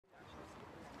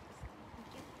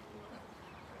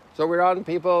So we're on,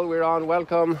 people. We're on.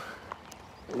 Welcome.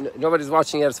 Nobody's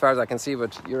watching yet as far as I can see,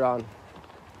 but you're on.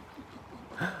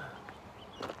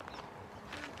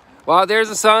 Wow, there's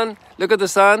the sun. Look at the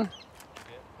sun.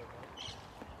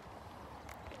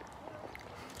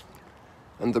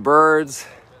 And the birds.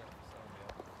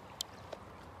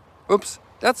 Oops,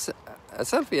 that's a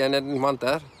selfie. I didn't want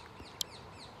that.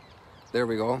 There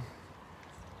we go.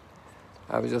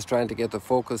 I was just trying to get the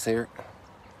focus here.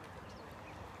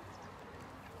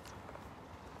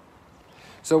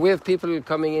 So we have people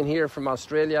coming in here from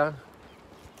Australia,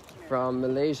 from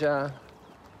Malaysia,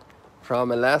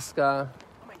 from Alaska,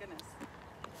 oh my goodness,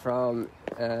 from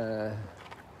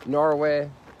Norway.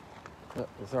 Oh,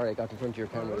 sorry, I got in front of your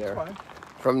camera there. Fine.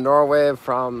 From Norway,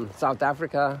 from South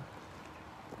Africa,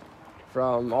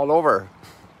 from all over.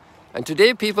 And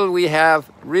today, people, we have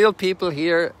real people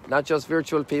here, not just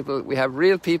virtual people. We have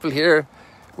real people here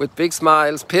with big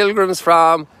smiles, pilgrims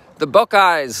from the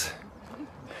Buckeyes.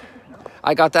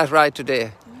 I got that right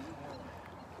today.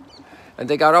 And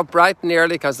they got up bright and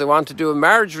early because they want to do a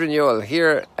marriage renewal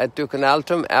here at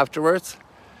Ducanaltum afterwards.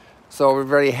 So we're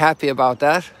very happy about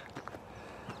that.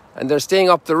 And they're staying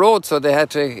up the road, so they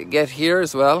had to get here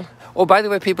as well. Oh, by the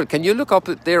way, people, can you look up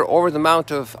there over the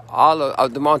Mount of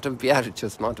Olives, the Mount of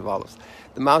Beatitudes, Mount of Olives,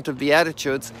 the Mount of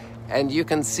Beatitudes, and you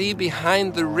can see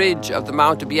behind the ridge of the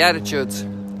Mount of Beatitudes,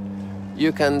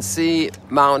 you can see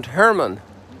Mount Hermon.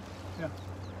 Yeah.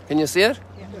 Can you see it?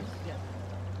 yeah.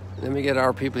 Let me get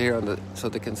our people here so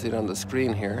they can see it on the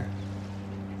screen here.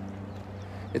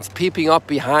 It's peeping up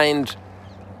behind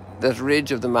that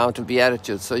ridge of the Mount of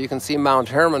Beatitudes, so you can see Mount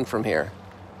Hermon from here.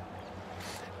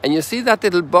 And you see that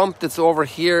little bump that's over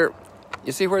here.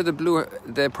 You see where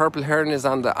the purple heron is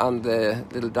on the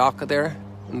little dock there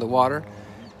in the water.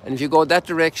 And if you go that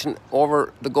direction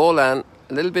over the Golan,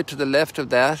 a little bit to the left of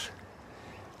that,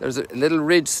 there's a little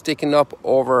ridge sticking up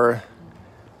over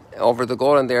the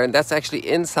Golan there, and that's actually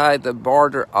inside the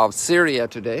border of Syria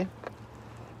today.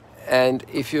 And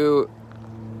if you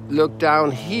look down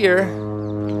here,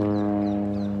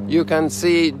 you can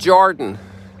see Jordan.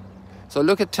 So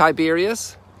look at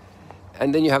Tiberias.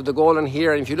 And then you have the Golan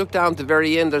here. And if you look down to the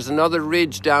very end, there's another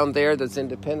ridge down there that's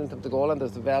independent of the Golan.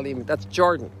 There's the valley. That's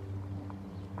Jordan.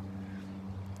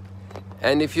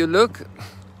 And if you look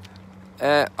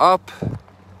up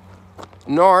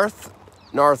north,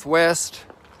 northwest,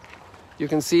 you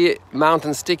can see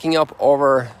mountains sticking up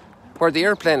over where the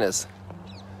airplane is.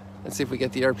 Let's see if we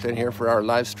get the airplane here for our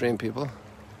live stream, people.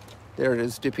 There it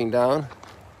is, dipping down.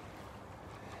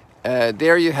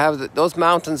 There you have those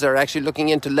mountains are actually looking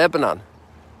into Lebanon.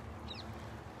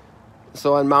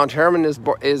 So, and Mount Hermon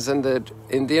is in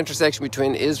the intersection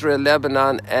between Israel,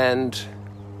 Lebanon, and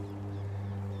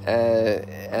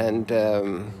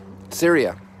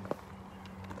Syria.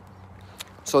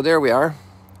 So there we are.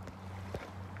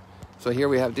 So here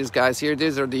we have these guys here.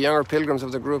 These are the younger pilgrims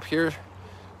of the group here,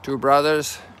 two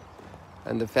brothers,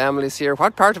 and the families here.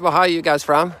 What part of Ohio are you guys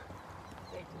from?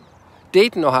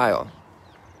 Dayton, Ohio.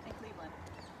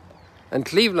 And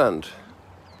Cleveland.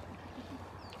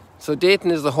 So Dayton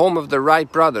is the home of the Wright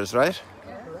brothers, right?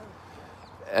 Yeah.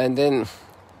 And then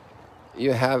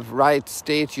you have Wright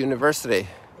State University,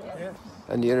 Yes.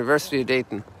 and the University of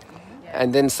Dayton. Yeah.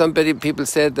 And then people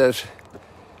said that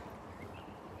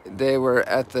they were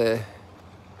at the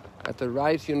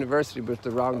Wright University, but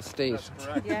the wrong state. That's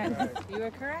correct. Yes, you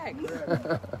were correct.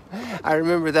 I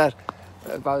remember that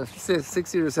about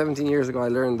 16 or 17 years ago. I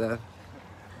learned that.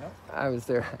 I was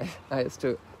there. I used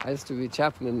to be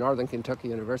chaplain in Northern Kentucky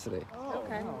University. Oh,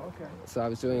 Okay. oh, okay. So I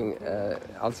was doing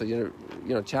also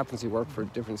chaplaincy work for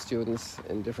different students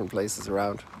in different places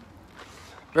around.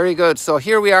 Very good. So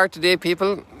here we are today,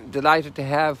 people. Delighted to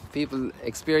have people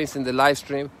experiencing the live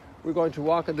stream. We're going to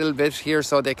walk a little bit here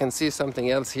so they can see something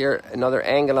else here, another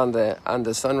angle on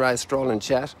the sunrise stroll and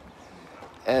chat.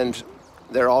 And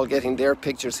they're all getting their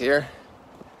pictures here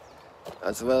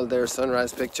as well, their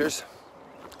sunrise pictures.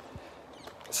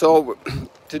 So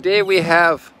today we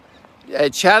have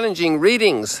challenging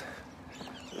readings,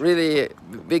 really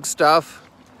big stuff.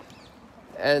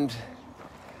 And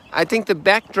I think the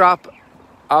backdrop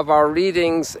of our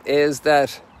readings is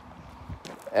that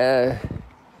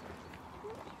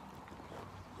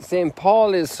St.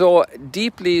 Paul is so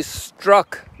deeply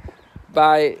struck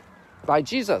by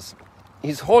Jesus.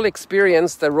 His whole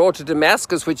experience, the road to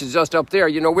Damascus, which is just up there.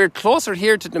 You know, we're closer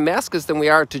here to Damascus than we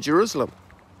are to Jerusalem.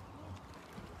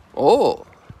 Oh,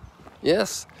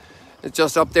 yes. It's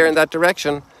just up there in that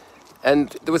direction. And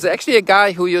there was actually a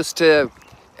guy who used to,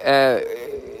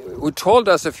 who told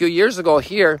us a few years ago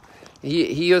here,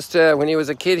 he used to, when he was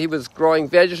a kid, he was growing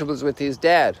vegetables with his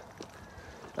dad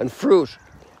and fruit.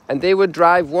 And they would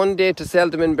drive one day to sell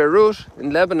them in Beirut,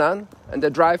 in Lebanon, and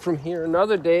they'd drive from here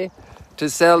another day to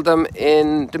sell them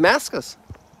in Damascus.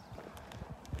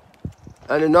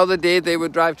 And another day they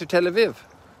would drive to Tel Aviv.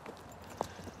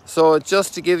 So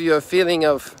just to give you a feeling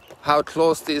of how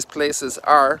close these places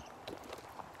are.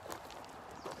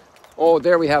 Oh,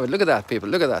 there we have it. Look at that, people.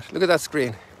 Look at that. Look at that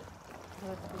screen.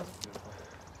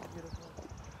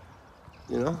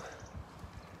 You know,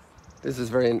 this is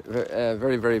very,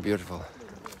 very beautiful.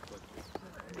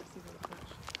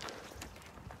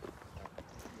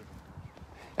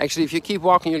 Actually, if you keep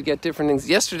walking, you'll get different things.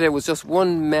 Yesterday was just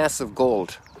one mass of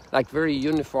gold, like very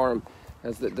uniform.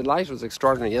 As the light was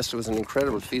extraordinary. Yesterday was an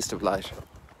incredible feast of light.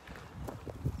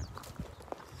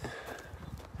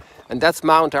 And that's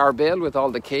Mount Arbel with all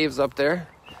the caves up there.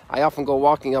 I often go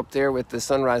walking up there with the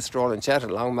sunrise stroll and chat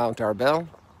along Mount Arbel.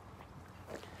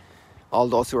 All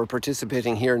those who are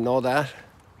participating here know that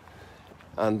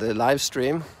on the live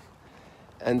stream.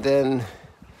 And then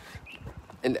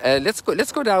let's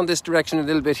go down this direction a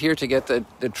little bit here to get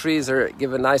the trees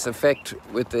give a nice effect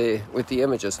with the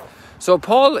images. So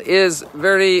Paul is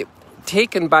very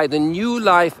taken by the new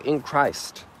life in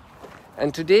Christ.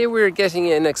 And today we're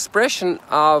getting an expression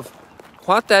of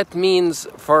what that means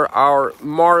for our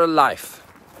moral life.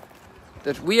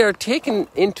 That we are taken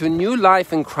into new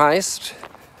life in Christ,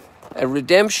 a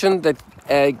redemption that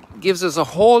gives us a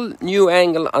whole new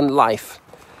angle on life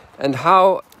and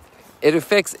how it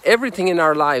affects everything in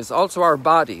our lives, also our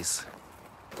bodies.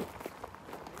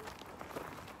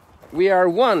 We are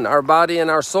one, our body and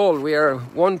our soul. We are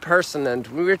one person, and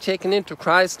when we're taken into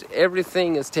Christ,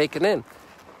 everything is taken in.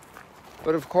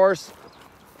 But of course,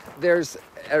 there's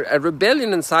a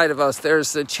rebellion inside of us.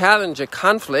 There's a challenge, a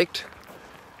conflict,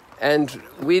 and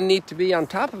we need to be on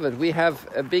top of it. We have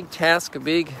a big task, a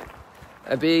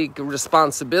big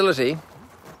responsibility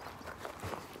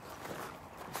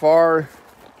for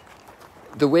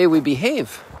the way we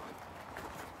behave.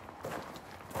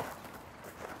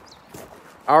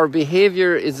 Our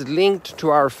behavior is linked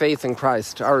to our faith in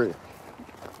Christ.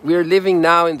 We're living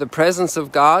now in the presence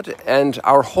of God, and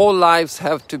our whole lives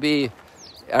have to be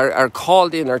are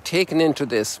called in, are taken into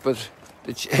this. But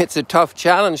it's a tough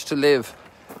challenge to live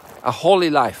a holy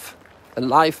life, a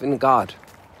life in God.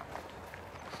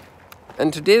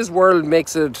 And today's world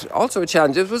makes it also a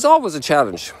challenge. It was always a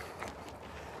challenge.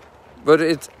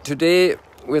 But today,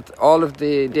 with all of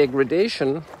the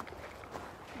degradation,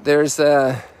 there's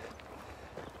a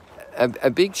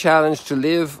big challenge to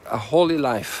live a holy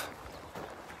life.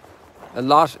 A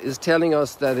lot is telling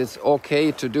us that it's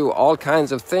okay to do all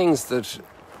kinds of things that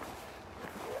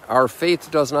our faith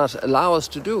does not allow us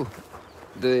to do.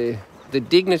 The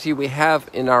dignity we have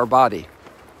in our body.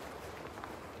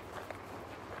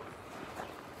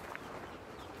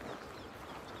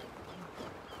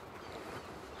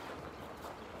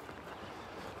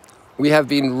 We have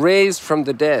been raised from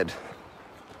the dead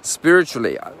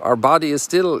spiritually. Our body is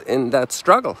still in that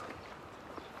struggle.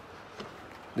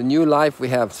 The new life we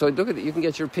have. So look at it. You can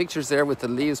get your pictures there with the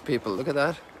leaves, people. Look at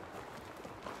that.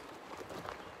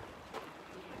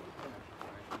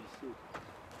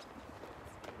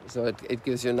 So it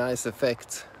gives you a nice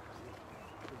effect.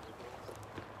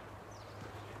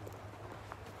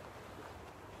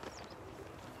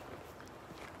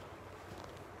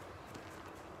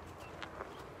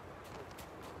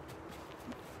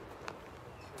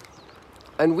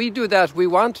 And we do that. We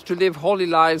want to live holy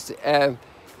lives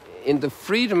in the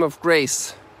freedom of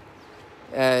grace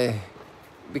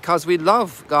because we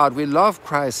love God, we love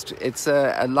Christ. It's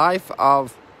a life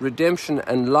of redemption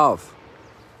and love.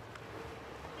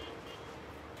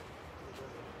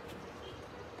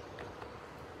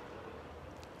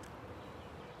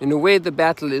 In a way, the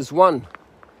battle is won.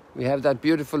 We have that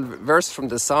beautiful verse from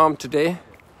the Psalm today.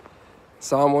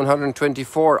 Psalm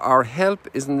 124, our help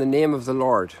is in the name of the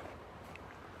Lord.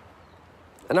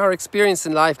 And our experience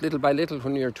in life, little by little,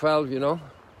 when you're 12, you're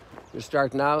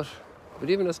starting out, but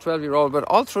even as 12-year-old, but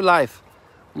all through life,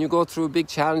 when you go through big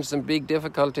challenges and big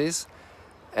difficulties,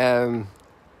 the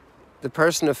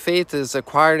person of faith is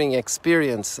acquiring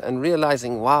experience and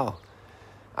realizing, wow,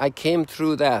 I came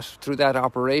through that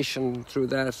operation, through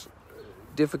that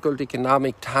difficult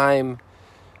economic time,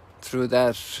 through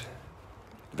that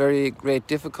very great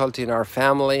difficulty in our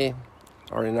family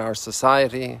or in our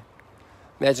society.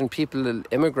 Imagine people,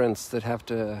 immigrants that have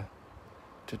to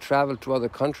travel to other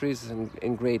countries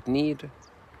in great need.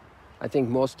 I think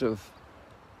most of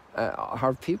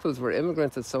our peoples were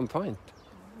immigrants at some point,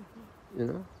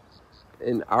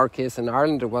 In our case in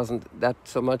Ireland, it wasn't that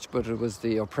so much, but it was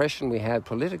the oppression we had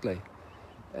politically.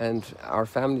 And our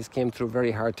families came through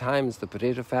very hard times, the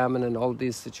potato famine and all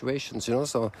these situations,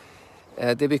 So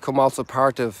they become also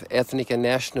part of ethnic and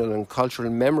national and cultural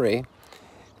memory.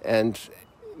 And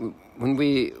when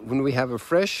we have a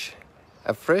fresh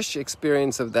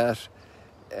experience of that,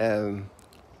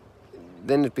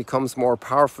 then it becomes more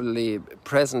powerfully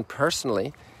present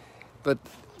personally. But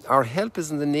our help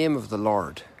is in the name of the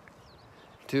Lord.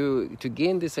 To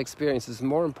gain this experience is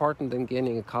more important than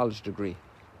gaining a college degree.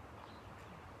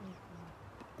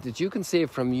 That you can say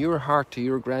from your heart to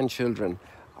your grandchildren,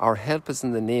 our help is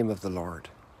in the name of the Lord.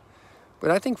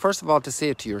 But I think first of all to say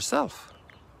it to yourself.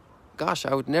 Gosh,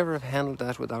 I would never have handled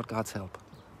that without God's help.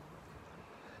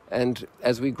 And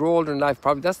as we grow older in life,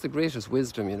 probably that's the greatest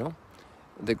wisdom, you know,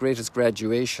 the greatest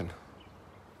graduation.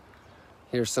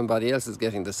 Here somebody else is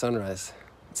getting the sunrise.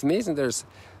 It's amazing there's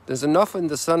enough in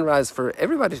the sunrise for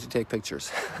everybody to take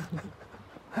pictures.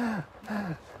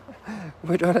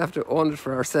 We don't have to own it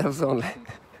for ourselves only.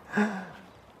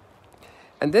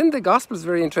 And then the gospel is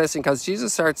very interesting because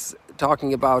Jesus starts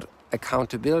talking about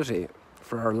accountability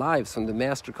for our lives. When the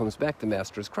Master comes back, the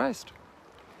Master is Christ.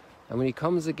 And when he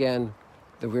comes again,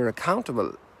 that we're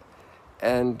accountable.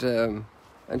 And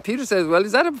Peter says, well,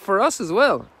 is that for us as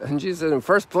well? And Jesus said, in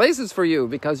first place is for you,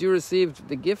 because you received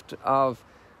the gift of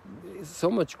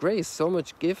so much grace, so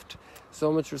much gift,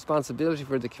 so much responsibility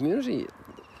for the community.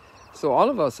 So all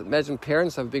of us, imagine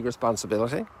parents have a big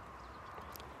responsibility.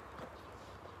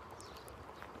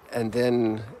 And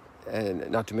then,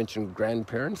 not to mention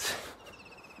grandparents.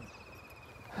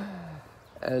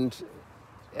 and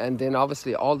then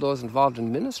obviously all those involved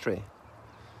in ministry.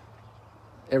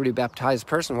 Every baptized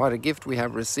person, what a gift we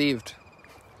have received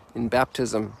in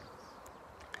baptism.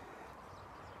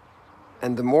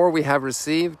 And the more we have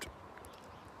received,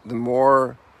 the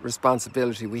more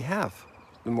responsibility we have.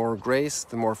 The more grace,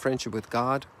 the more friendship with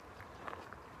God.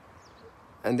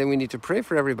 And then we need to pray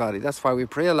for everybody. That's why we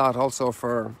pray a lot also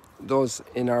for those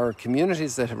in our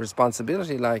communities that have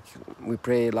responsibility. Like we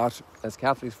pray a lot as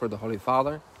Catholics for the Holy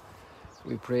Father.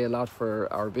 We pray a lot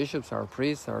for our bishops, our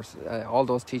priests, all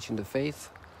those teaching the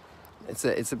faith.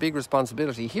 It's a big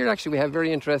responsibility. Here actually we have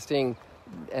very interesting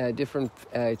different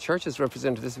churches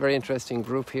represented. This very interesting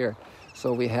group here.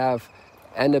 So we have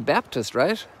Anabaptist,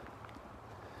 right?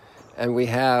 And we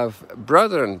have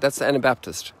Brethren, that's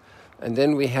Anabaptist. And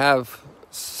then we have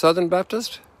Southern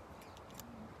Baptist.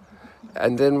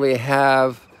 And then we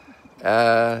have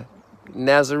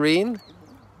Nazarene.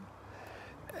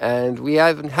 And we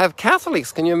even have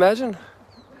Catholics, can you imagine?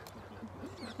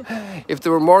 If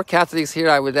there were more Catholics here,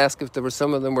 I would ask if there were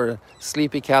some of them were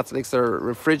sleepy Catholics or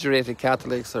refrigerated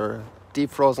Catholics or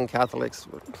deep frozen Catholics.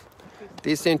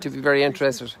 These seem to be very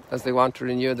interested as they want to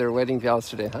renew their wedding vows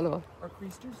today. Hello. Or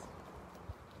Creasters.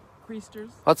 Creasters.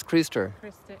 What's Creaster?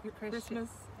 Christmas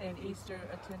and Easter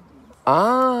attendees.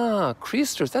 Ah,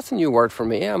 Creasters. That's a new word for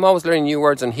me. I'm always learning new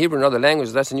words in Hebrew and other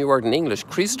languages. That's a new word in English.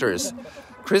 Creasters.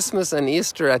 Christmas and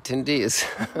Easter attendees.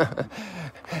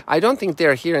 I don't think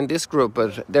they're here in this group,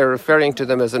 but they're referring to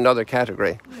them as another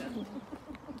category.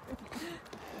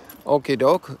 Okie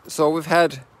doke. So we've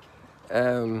had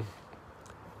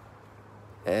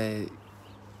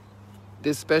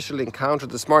this special encounter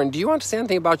this morning. Do you want to say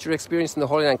anything about your experience in the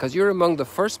Holy Land? Because you're among the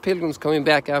first pilgrims coming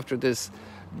back after this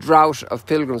drought of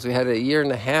pilgrims. We had a year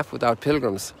and a half without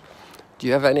pilgrims. Do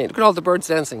you have any? Look at all the birds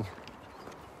dancing.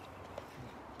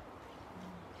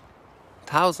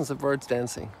 Thousands of birds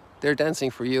dancing. They're dancing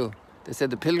for you. They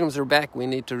said the pilgrims are back, we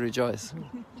need to rejoice.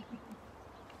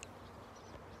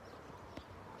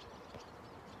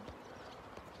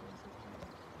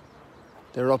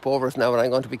 They're up over us now, and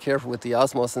I'm going to be careful with the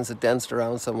Osmo since it danced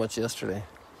around so much yesterday.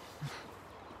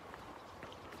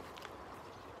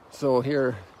 So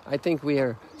here, I think we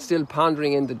are still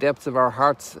pondering in the depths of our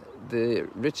hearts the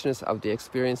richness of the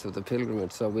experience of the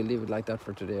pilgrimage. So we'll leave it like that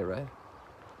for today, right?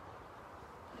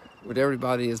 But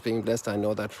everybody is being blessed, I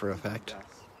know that for a fact.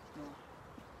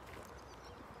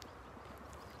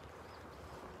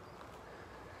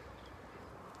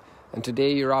 And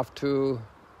today you're off to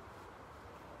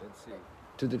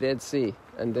the Dead Sea,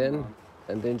 and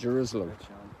then Jerusalem.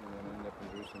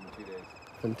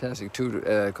 Fantastic.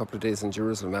 A couple of days in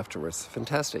Jerusalem afterwards.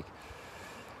 Fantastic.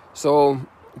 So,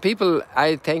 people,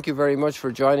 I thank you very much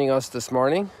for joining us this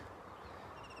morning.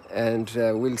 And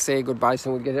we'll say goodbye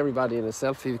soon. We'll get everybody in a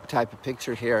selfie type of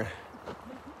picture here.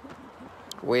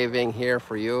 Waving here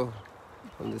for you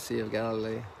from the Sea of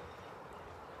Galilee.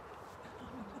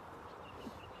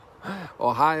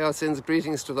 Ohio sends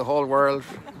greetings to the whole world,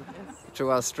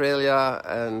 to Australia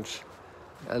and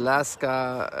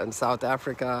Alaska and South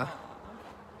Africa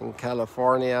and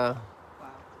California.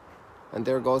 And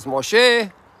there goes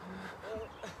Moshe.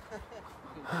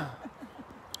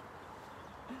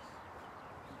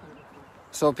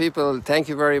 So people, thank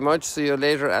you very much. See you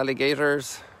later,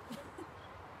 alligators.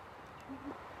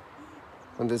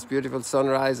 On this beautiful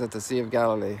sunrise at the Sea of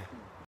Galilee.